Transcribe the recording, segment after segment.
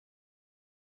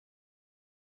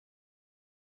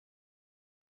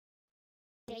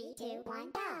2,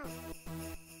 1, go!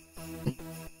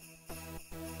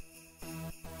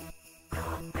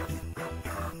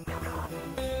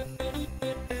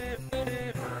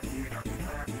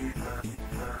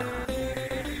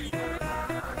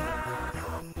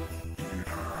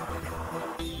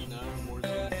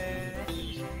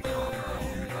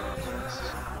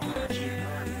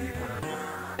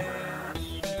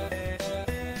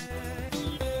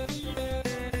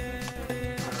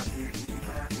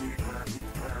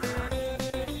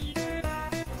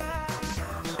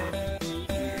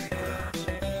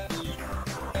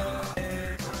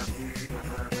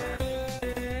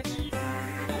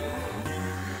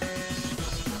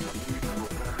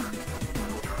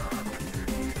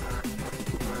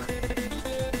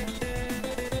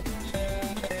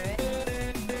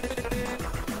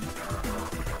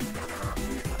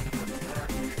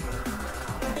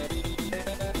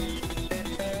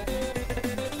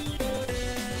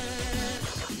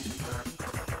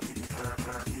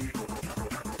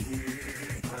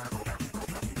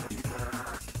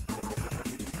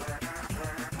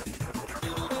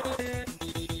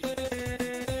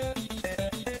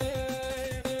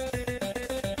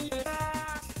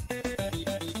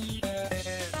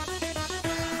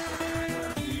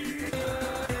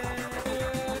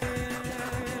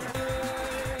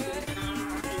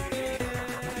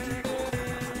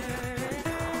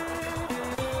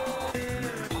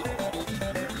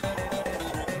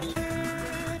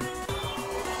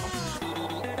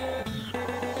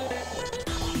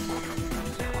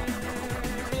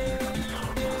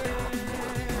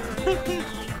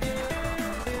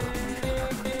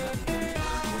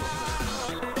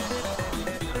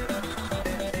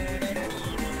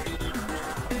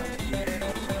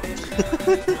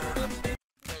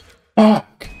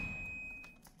 Fuck!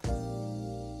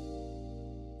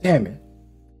 Damn it.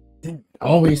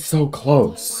 Always so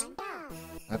close.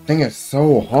 That thing is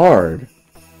so hard.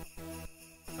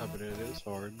 Oh, but it is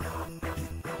hard.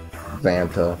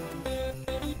 Zanta.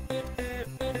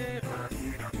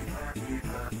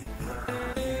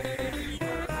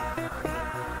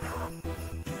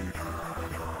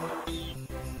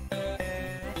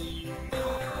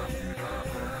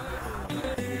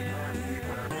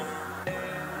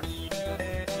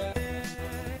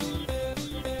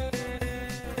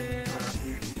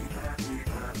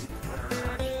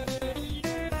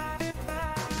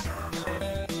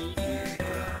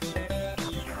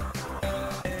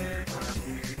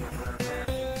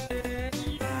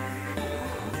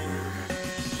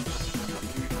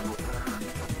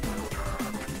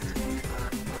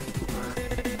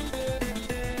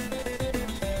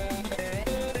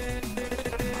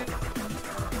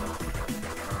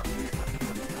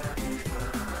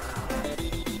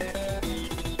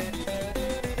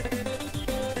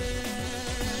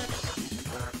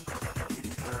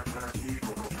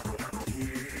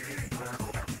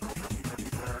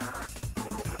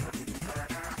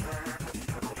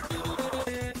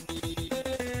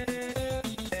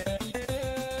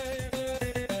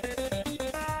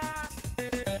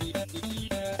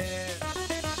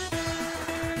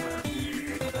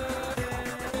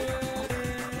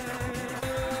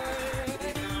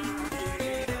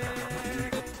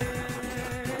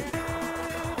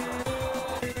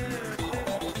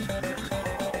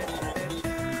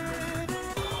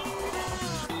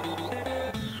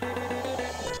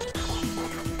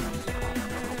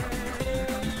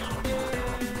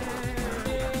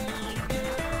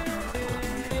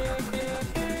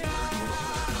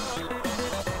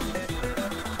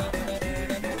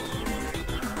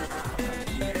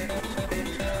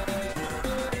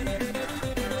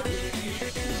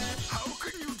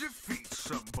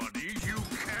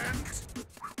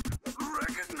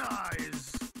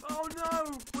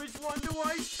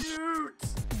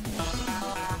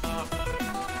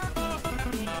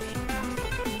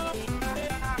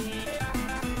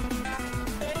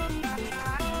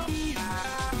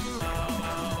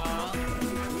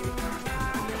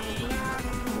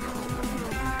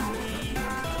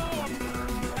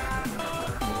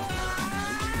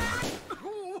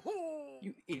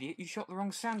 You idiot, you shot the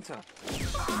wrong Santa.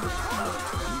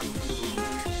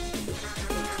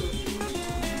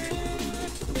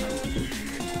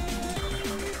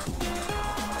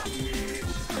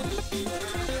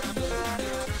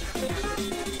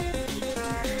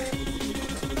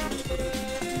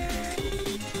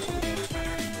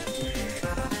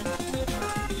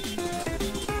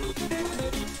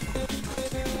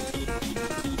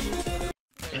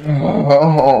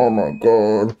 Oh my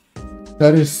god.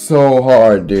 That is so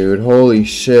hard, dude. Holy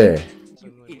shit.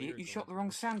 You idiot, you shot the wrong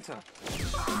Santa.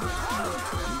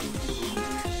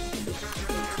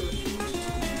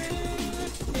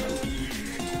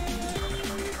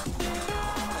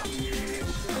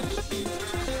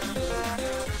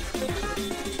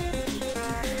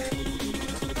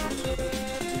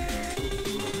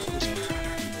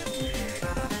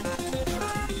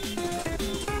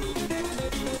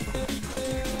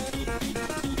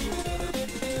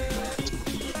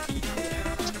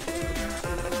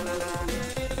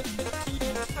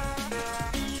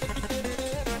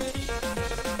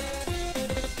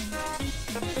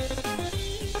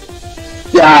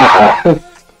 Yeah!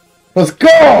 Let's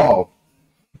go!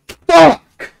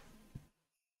 Fuck!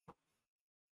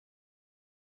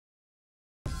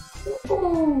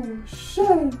 Oh,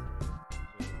 shit.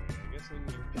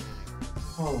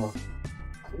 Oh.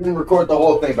 I didn't record the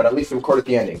whole thing, but at least I recorded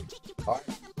the ending. Alright.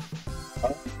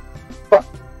 Fuck.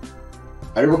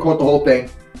 I didn't record the whole thing,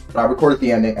 but I recorded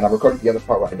the ending, and I recorded the other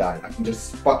part where I died. I can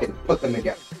just fucking put them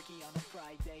together.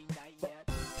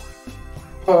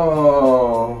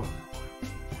 Oh.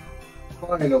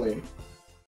 Finally.